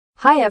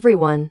Hi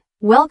everyone,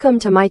 welcome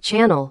to my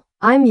channel.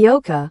 I'm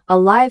Yoka, a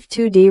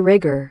Live2D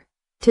rigger.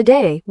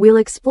 Today, we'll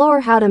explore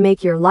how to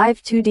make your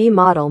Live2D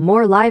model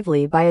more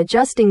lively by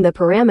adjusting the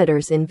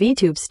parameters in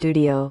VTube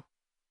Studio,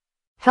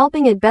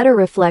 helping it better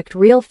reflect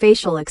real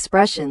facial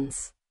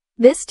expressions.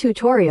 This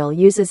tutorial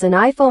uses an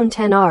iPhone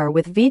XR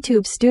with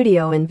VTube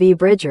Studio and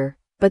VBridger,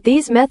 but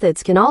these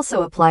methods can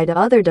also apply to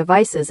other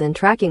devices and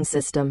tracking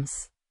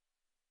systems.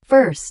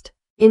 First,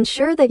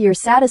 ensure that you're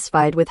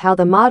satisfied with how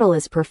the model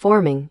is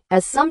performing,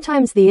 as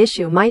sometimes the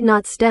issue might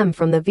not stem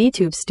from the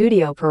VTube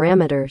Studio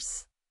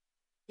parameters.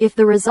 If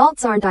the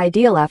results aren't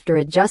ideal after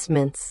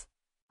adjustments,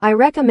 I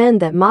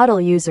recommend that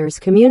model users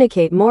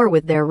communicate more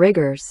with their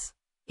riggers.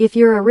 If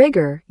you're a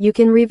rigger, you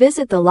can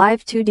revisit the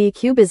Live2D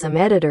Cubism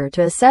editor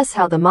to assess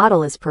how the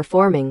model is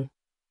performing.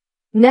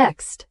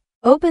 Next,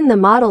 open the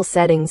model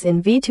settings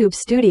in VTube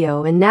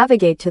Studio and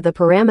navigate to the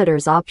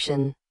parameters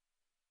option.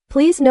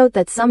 Please note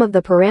that some of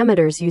the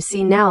parameters you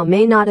see now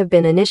may not have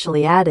been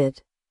initially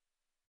added.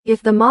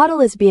 If the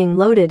model is being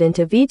loaded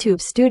into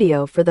VTube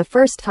Studio for the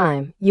first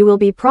time, you will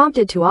be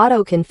prompted to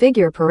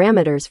auto-configure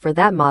parameters for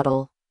that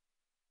model.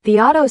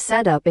 The auto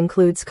setup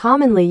includes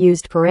commonly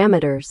used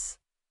parameters,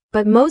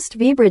 but most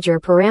VBridger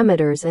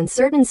parameters and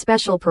certain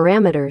special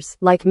parameters,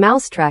 like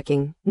mouse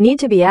tracking, need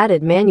to be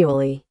added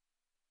manually.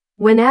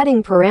 When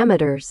adding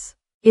parameters,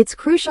 it's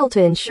crucial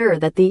to ensure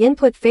that the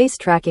input face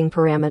tracking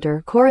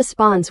parameter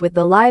corresponds with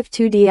the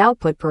Live2D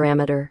output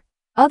parameter.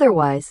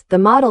 Otherwise, the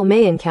model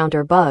may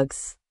encounter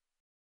bugs.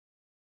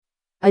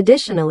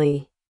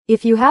 Additionally,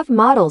 if you have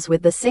models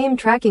with the same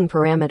tracking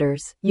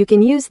parameters, you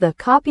can use the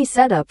Copy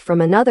Setup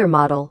from Another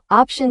Model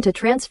option to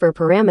transfer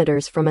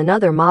parameters from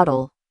another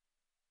model.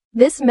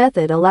 This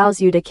method allows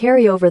you to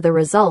carry over the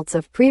results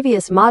of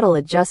previous model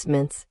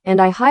adjustments, and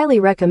I highly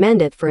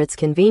recommend it for its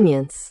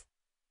convenience.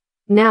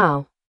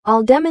 Now,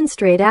 I'll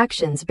demonstrate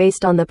actions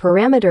based on the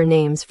parameter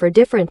names for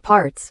different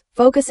parts,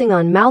 focusing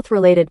on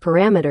mouth-related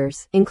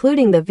parameters,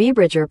 including the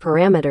VBridger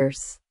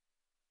parameters.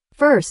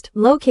 First,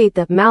 locate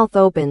the mouth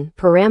open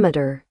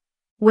parameter.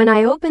 When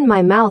I open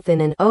my mouth in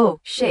an O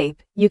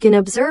shape, you can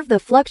observe the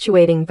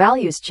fluctuating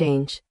values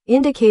change,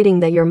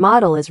 indicating that your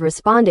model is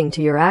responding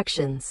to your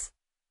actions.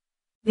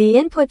 The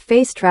input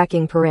face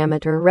tracking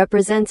parameter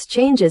represents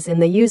changes in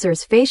the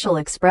user's facial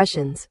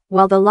expressions,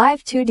 while the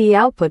Live2D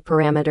output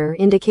parameter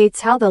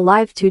indicates how the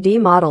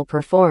Live2D model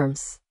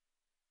performs.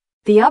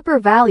 The upper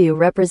value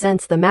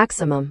represents the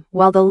maximum,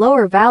 while the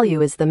lower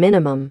value is the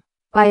minimum.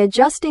 By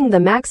adjusting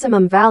the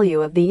maximum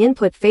value of the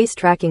input face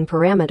tracking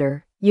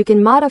parameter, you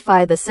can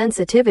modify the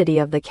sensitivity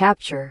of the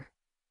capture.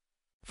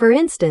 For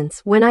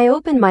instance, when I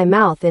open my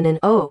mouth in an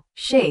O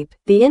shape,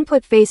 the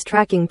input face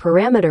tracking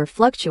parameter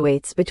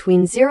fluctuates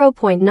between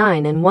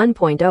 0.9 and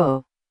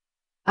 1.0.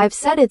 I've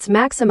set its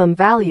maximum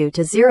value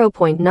to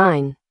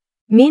 0.9,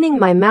 meaning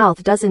my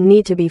mouth doesn't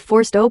need to be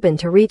forced open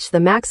to reach the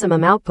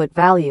maximum output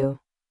value.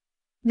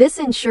 This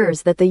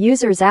ensures that the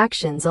user's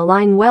actions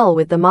align well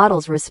with the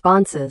model's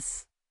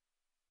responses.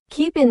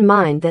 Keep in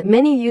mind that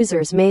many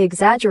users may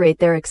exaggerate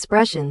their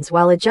expressions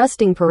while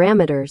adjusting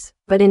parameters,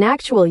 but in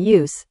actual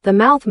use, the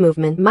mouth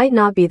movement might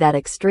not be that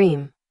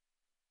extreme.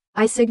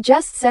 I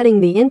suggest setting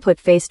the input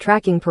face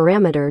tracking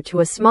parameter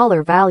to a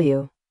smaller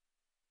value.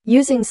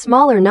 Using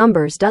smaller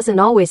numbers doesn't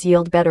always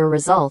yield better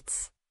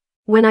results.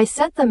 When I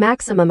set the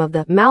maximum of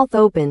the mouth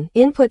open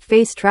input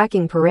face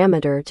tracking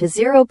parameter to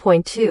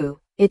 0.2,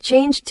 it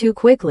changed too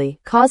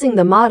quickly, causing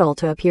the model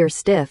to appear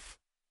stiff.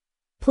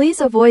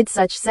 Please avoid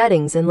such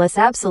settings unless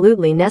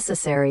absolutely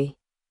necessary.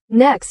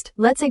 Next,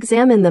 let's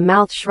examine the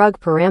MouthShrug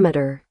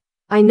parameter.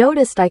 I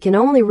noticed I can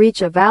only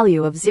reach a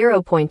value of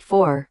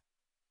 0.4.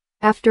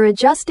 After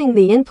adjusting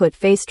the input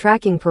face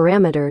tracking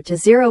parameter to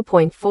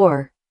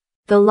 0.4,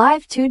 the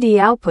Live2D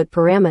output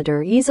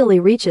parameter easily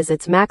reaches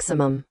its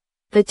maximum.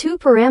 The two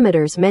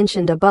parameters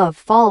mentioned above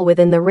fall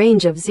within the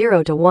range of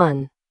 0 to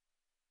 1.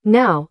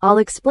 Now, I'll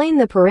explain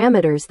the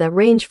parameters that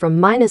range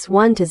from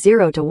 -1 to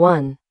 0 to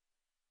 1.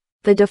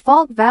 The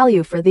default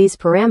value for these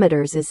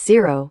parameters is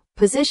 0,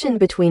 positioned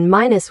between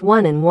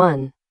 -1 and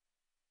 1.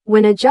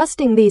 When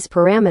adjusting these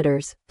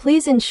parameters,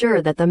 please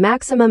ensure that the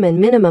maximum and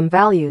minimum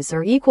values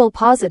are equal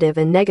positive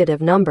and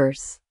negative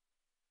numbers.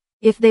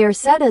 If they are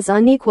set as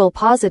unequal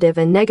positive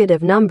and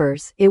negative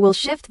numbers, it will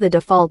shift the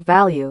default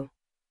value.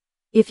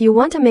 If you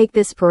want to make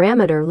this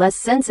parameter less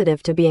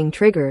sensitive to being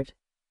triggered,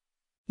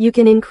 you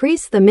can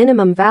increase the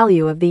minimum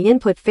value of the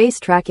input face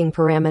tracking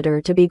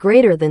parameter to be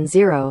greater than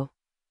 0.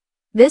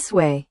 This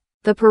way,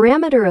 the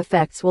parameter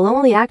effects will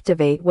only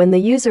activate when the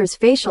user's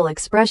facial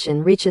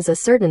expression reaches a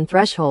certain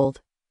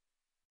threshold.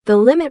 The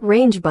limit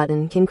range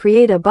button can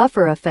create a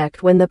buffer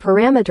effect when the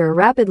parameter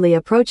rapidly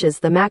approaches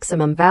the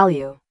maximum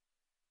value.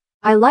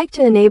 I like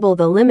to enable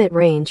the limit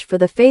range for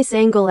the face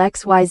angle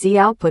XYZ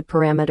output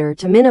parameter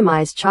to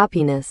minimize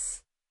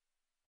choppiness.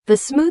 The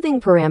smoothing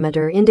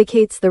parameter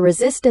indicates the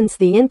resistance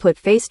the input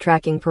face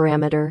tracking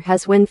parameter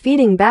has when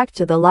feeding back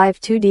to the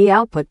Live2D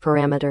output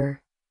parameter.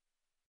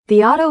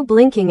 The auto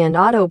blinking and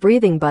auto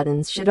breathing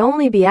buttons should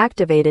only be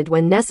activated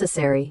when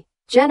necessary.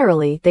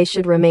 Generally, they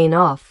should remain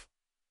off.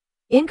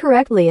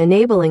 Incorrectly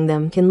enabling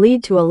them can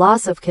lead to a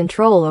loss of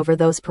control over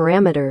those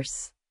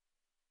parameters.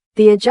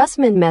 The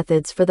adjustment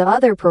methods for the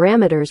other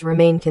parameters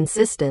remain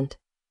consistent.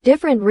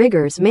 Different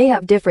riggers may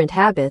have different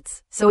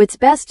habits, so it's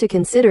best to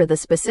consider the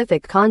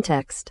specific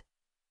context.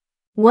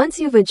 Once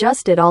you've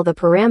adjusted all the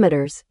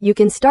parameters, you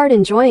can start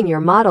enjoying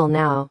your model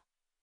now.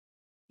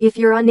 If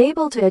you're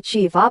unable to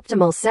achieve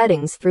optimal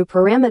settings through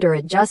parameter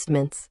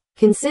adjustments,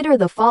 consider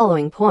the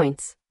following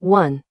points.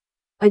 1.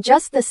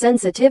 Adjust the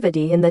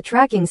sensitivity in the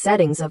tracking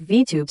settings of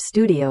VTube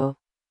Studio.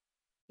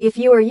 If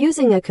you are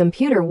using a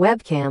computer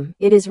webcam,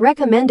 it is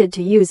recommended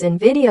to use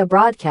NVIDIA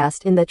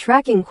Broadcast in the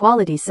tracking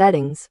quality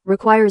settings,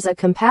 requires a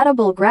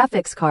compatible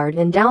graphics card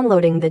and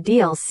downloading the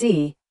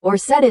DLC, or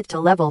set it to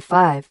level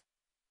 5.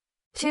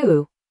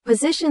 2.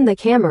 Position the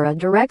camera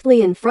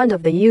directly in front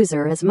of the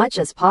user as much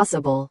as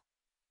possible.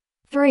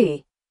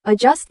 3.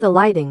 Adjust the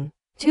lighting.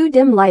 Too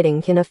dim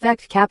lighting can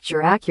affect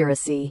capture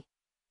accuracy.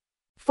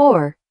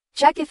 4.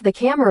 Check if the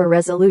camera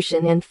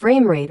resolution and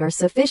frame rate are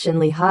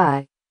sufficiently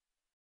high.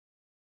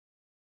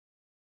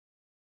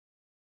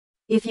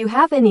 If you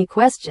have any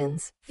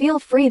questions, feel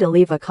free to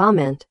leave a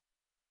comment.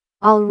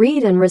 I'll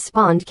read and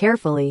respond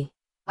carefully.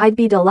 I'd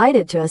be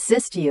delighted to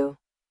assist you.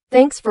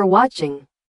 Thanks for watching.